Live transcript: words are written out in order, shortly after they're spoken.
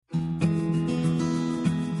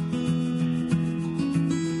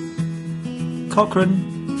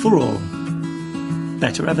Cochrane for all.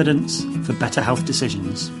 Better evidence for better health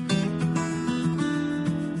decisions.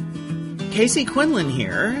 Casey Quinlan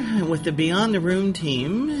here with the Beyond the Room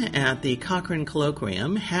team at the Cochrane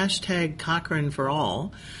Colloquium, hashtag Cochrane for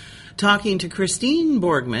all, talking to Christine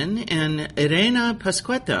Borgman and Irena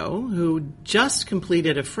Pasquetto, who just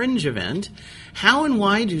completed a Fringe event. How and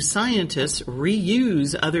why do scientists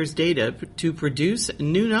reuse others' data to produce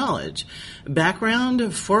new knowledge?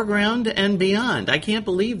 Background, foreground, and beyond. I can't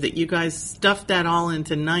believe that you guys stuffed that all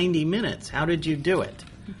into 90 minutes. How did you do it?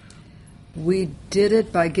 We did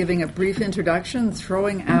it by giving a brief introduction,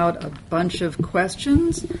 throwing out a bunch of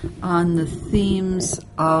questions on the themes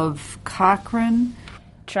of Cochrane.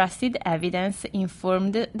 Trusted evidence,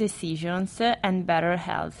 informed decisions, and better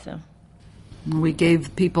health. We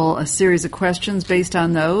gave people a series of questions based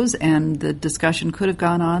on those, and the discussion could have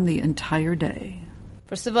gone on the entire day.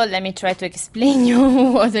 First of all, let me try to explain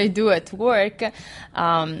you what I do at work. In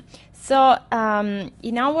our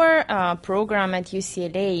program at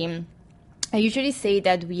UCLA, I usually say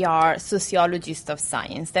that we are sociologists of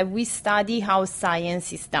science, that we study how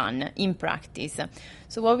science is done in practice.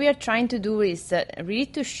 So what we are trying to do is really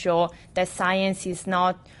to show that science is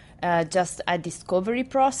not just a discovery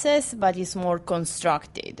process, but is more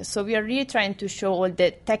constructed. So we are really trying to show all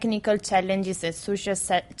the technical challenges and social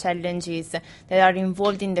challenges that are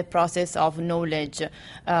involved in the process of knowledge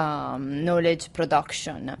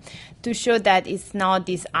production, to show that it's not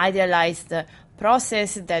this idealized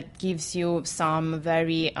process that gives you some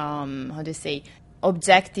very,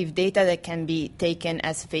 objective data that can be taken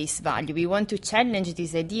as face value. We want to challenge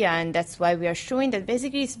this idea, and that's why we are showing that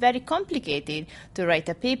basically it's very complicated to write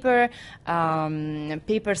a paper.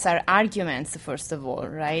 Papers are arguments, first of all,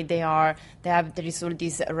 right? There is all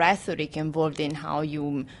this rhetoric involved in how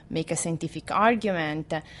you make a scientific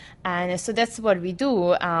argument, and so that's what we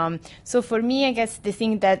do. So for me, I guess the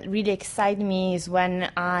thing that really excites me is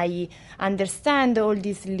when I understand all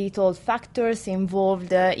these little factors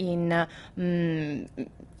involved in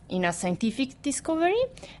a scientific discovery,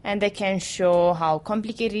 and I can show how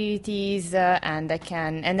complicated it is, and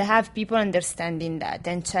I have people understanding that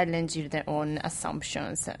and challenging their own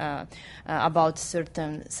assumptions about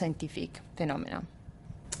certain scientific phenomena.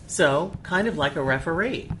 So, kind of like a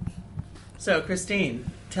referee. So,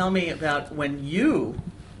 Christine, tell me about when you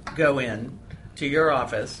go in to your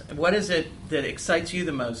office. What is it that excites you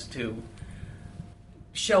the most to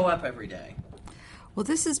show up every day? Well,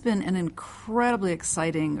 this has been an incredibly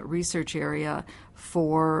exciting research area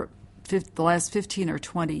for the last 15 or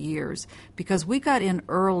 20 years, because we got in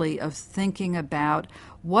early of thinking about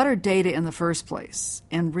what are data in the first place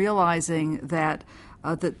and realizing that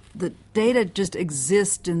the data just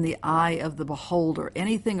exists in the eye of the beholder.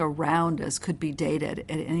 Anything around us could be data at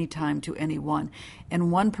any time to anyone,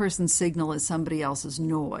 and one person's signal is somebody else's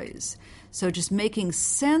noise. So just making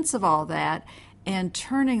sense of all that and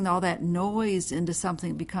turning all that noise into something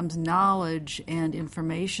that becomes knowledge and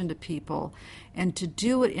information to people, and to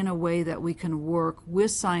do it in a way that we can work with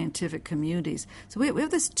scientific communities. So we have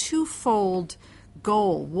this twofold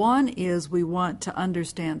goal. One is we want to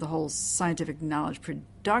understand the whole scientific knowledge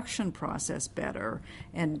production process better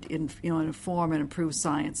and inform and improve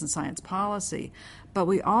science and science policy. But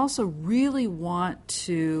we also really want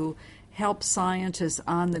to help scientists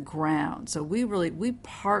on the ground. So we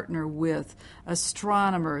partner with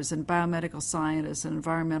astronomers and biomedical scientists and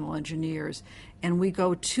environmental engineers, and we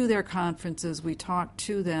go to their conferences, we talk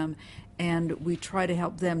to them, and we try to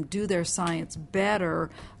help them do their science better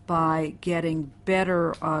by getting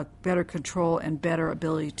better control and better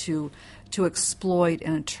ability to exploit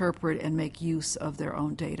and interpret and make use of their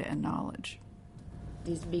own data and knowledge.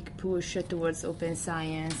 This big push towards open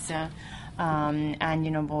science,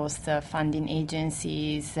 and both funding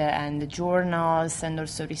agencies and the journals and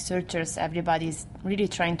also researchers, everybody's really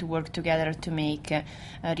trying to work together to make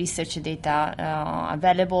research data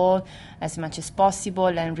available as much as possible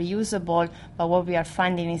and reusable. But what we are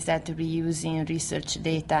finding is that reusing research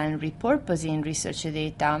data and repurposing research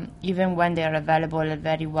data, even when they are available and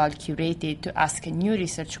very well curated, to ask new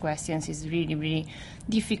research questions is really, really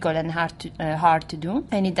difficult and hard to do,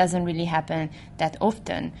 and it doesn't really happen that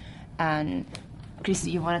often. And Chris,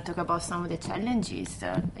 you want to talk about some of the challenges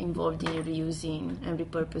involved in reusing and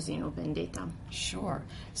repurposing open data? Sure.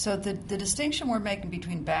 So the distinction we're making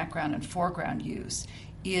between background and foreground use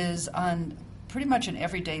is on pretty much an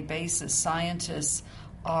everyday basis. Scientists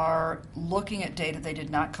are looking at data they did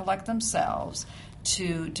not collect themselves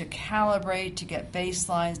to calibrate, to get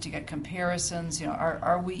baselines, to get comparisons.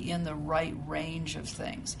 Are we in the right range of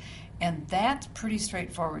things? And that's pretty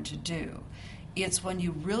straightforward to do. It's when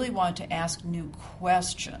you really want to ask new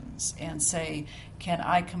questions and say, can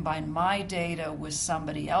I combine my data with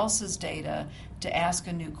somebody else's data to ask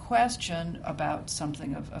a new question about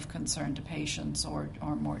something of concern to patients or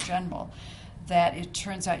more general, that it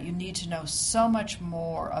turns out you need to know so much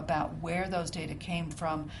more about where those data came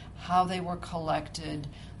from, how they were collected,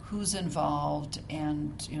 who's involved,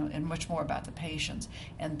 and much more about the patients.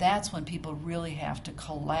 And that's when people really have to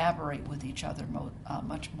collaborate with each other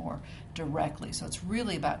much more directly. So it's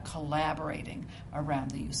really about collaborating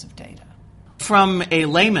around the use of data. From a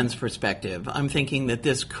layman's perspective, I'm thinking that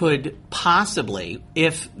this could possibly,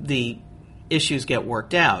 if the issues get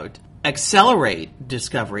worked out, accelerate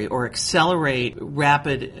discovery or accelerate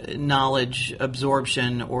rapid knowledge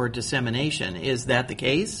absorption or dissemination. Is that the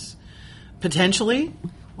case? Potentially?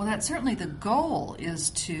 Well, that's certainly the goal, is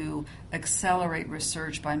to accelerate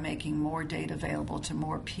research by making more data available to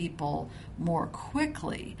more people more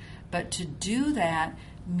quickly. But to do that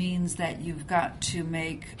means that you've got to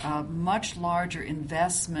make much larger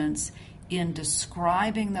investments in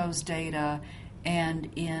describing those data and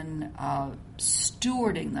in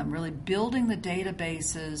stewarding them, really building the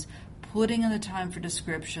databases, putting in the time for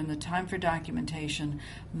description, the time for documentation,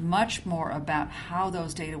 much more about how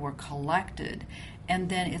those data were collected. And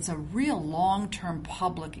then it's a real long-term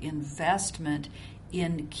public investment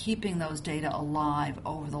in keeping those data alive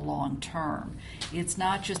over the long term. It's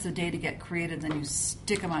not just the data get created and then you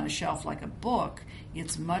stick them on a shelf like a book.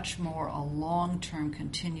 It's much more a long-term,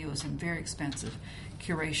 continuous, and very expensive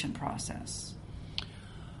curation process.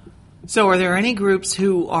 So are there any groups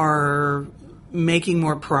who are making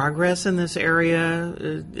more progress in this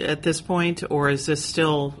area at this point, or is this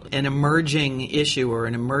still an emerging issue or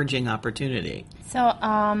an emerging opportunity? So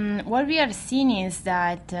what we are seeing is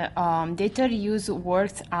that data reuse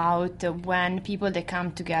works out when people they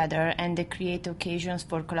come together and they create occasions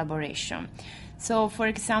for collaboration. So, for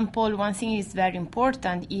example, one thing is very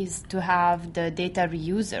important is to have the data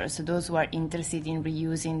reusers, so those who are interested in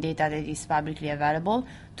reusing data that is publicly available,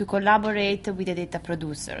 to collaborate with the data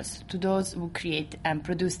producers, to those who create and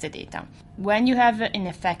produce the data. When you have an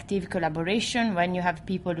effective collaboration, when you have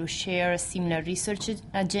people who share a similar research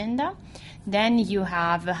agenda, then you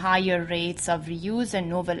have higher rates of reuse and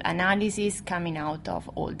novel analysis coming out of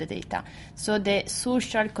all the data. So the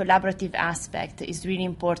social collaborative aspect is really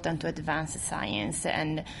important to advance science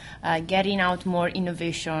and getting out more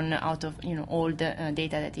innovation out of all the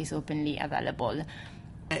data that is openly available.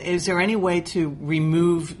 Is there any way to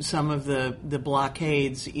remove some of the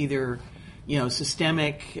blockades, either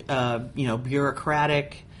systemic,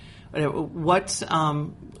 bureaucratic? What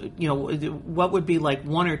would be like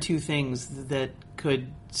one or two things that could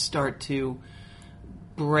start to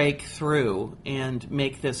break through and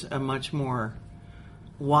make this a much more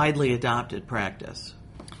widely adopted practice?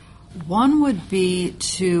 One would be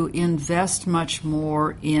to invest much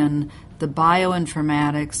more in the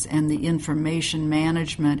bioinformatics and the information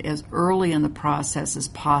management as early in the process as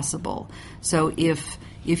possible. So if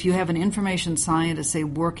you have an information scientist, say,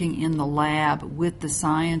 working in the lab with the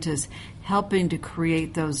scientists, helping to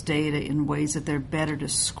create those data in ways that they're better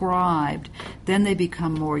described, then they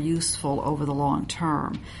become more useful over the long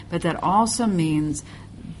term. But that also means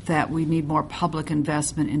that we need more public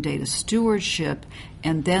investment in data stewardship,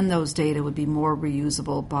 and then those data would be more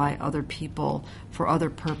reusable by other people for other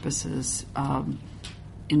purposes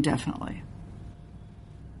indefinitely.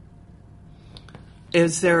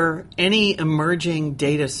 Is there any emerging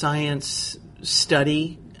data science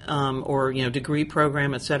study or degree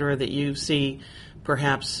program, et cetera, that you see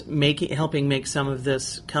perhaps helping make some of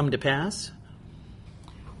this come to pass?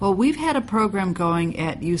 Well, we've had a program going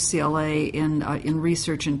at UCLA in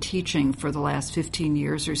research and teaching for the last 15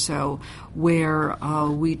 years or so, where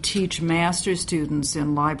we teach master's students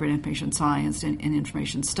in library and information science and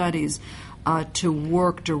information studies to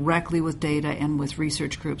work directly with data and with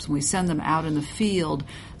research groups. And we send them out in the field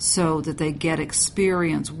so that they get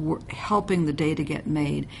experience helping the data get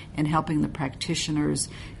made and helping the practitioners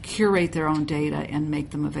curate their own data and make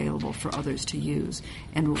them available for others to use.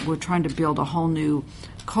 And we're trying to build a whole new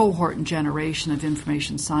cohort and generation of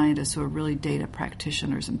information scientists who are really data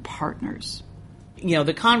practitioners and partners.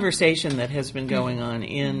 The conversation that has been going on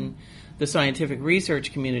in the scientific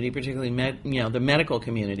research community, particularly the medical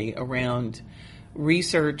community, around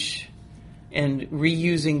research and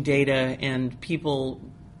reusing data and people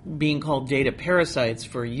being called data parasites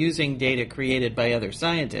for using data created by other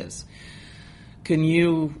scientists. Can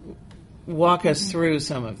you walk us through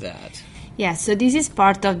some of that? Yeah, so this is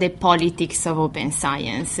part of the politics of open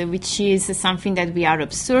science, which is something that we are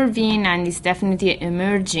observing and is definitely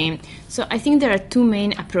emerging. So I think there are two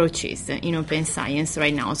main approaches in open science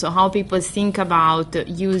right now. So how people think about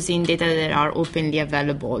using data that are openly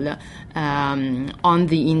available on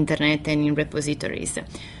the internet and in repositories.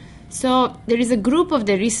 So there is a group of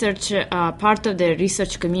the research, part of the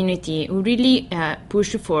research community who really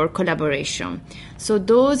push for collaboration. So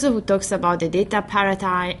those who talks about the data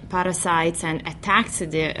parasites and attacks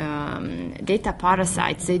the data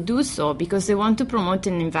parasites, they do so because they want to promote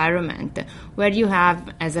an environment where you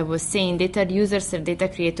have, as I was saying, data users and data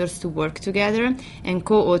creators to work together and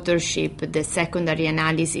co-authorship the secondary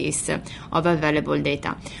analysis of available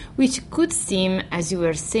data, which could seem, as you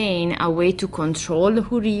were saying, a way to control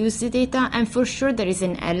who reuses the data, and for sure there is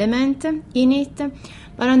an element in it.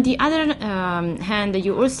 But on the other hand,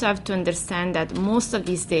 you also have to understand that most of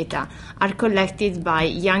these data are collected by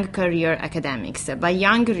young career academics, by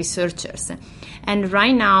young researchers. And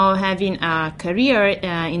right now, having a career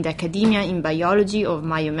in the academia in biology or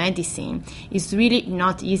biomedicine is really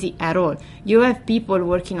not easy at all. You have people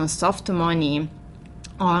working on soft money,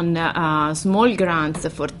 on small grants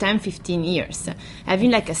for 10, 15 years.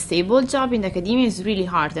 Having like a stable job in academia is really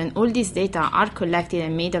hard, and all these data are collected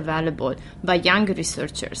and made available by young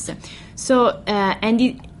researchers. So,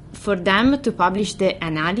 for them to publish the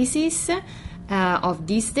analysis of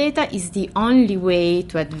this data is the only way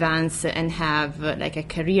to advance and have like a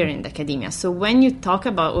career in academia. So when you talk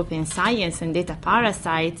about open science and data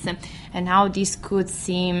parasites and how this could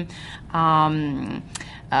seem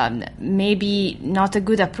maybe not a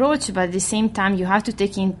good approach, but at the same time you have to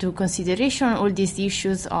take into consideration all these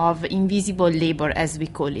issues of invisible labor, as we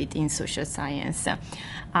call it in social science.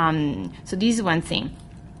 So this is one thing.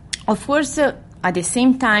 Of course, at the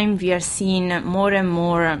same time, we are seeing more and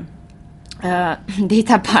more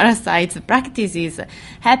data parasites practices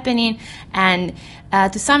happening, and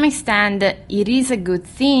to some extent it is a good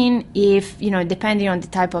thing if, depending on the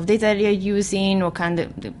type of data you're using,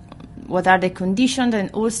 what are the conditions, and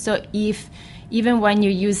also if even when you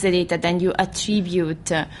use the data, then you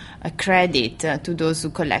attribute a credit to those who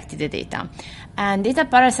collected the data. And data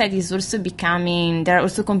parasite is also becoming, there are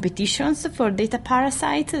also competitions for data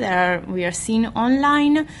parasites we are seeing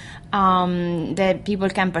online, that people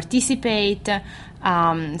can participate.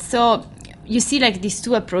 So you see like these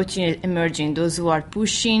two approaches emerging, those who are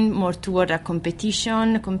pushing more toward a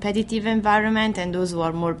competitive environment, and those who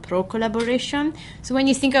are more pro-collaboration. So when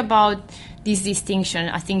you think about this distinction,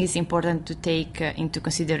 I think it's important to take into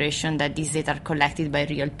consideration that these data are collected by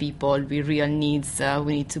real people with real needs.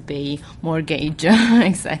 We need to pay mortgage,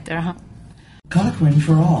 etc. Cochrane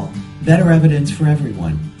for all. Better evidence for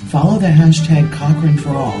everyone. Follow the hashtag Cochrane for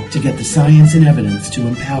all to get the science and evidence to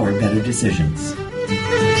empower better decisions.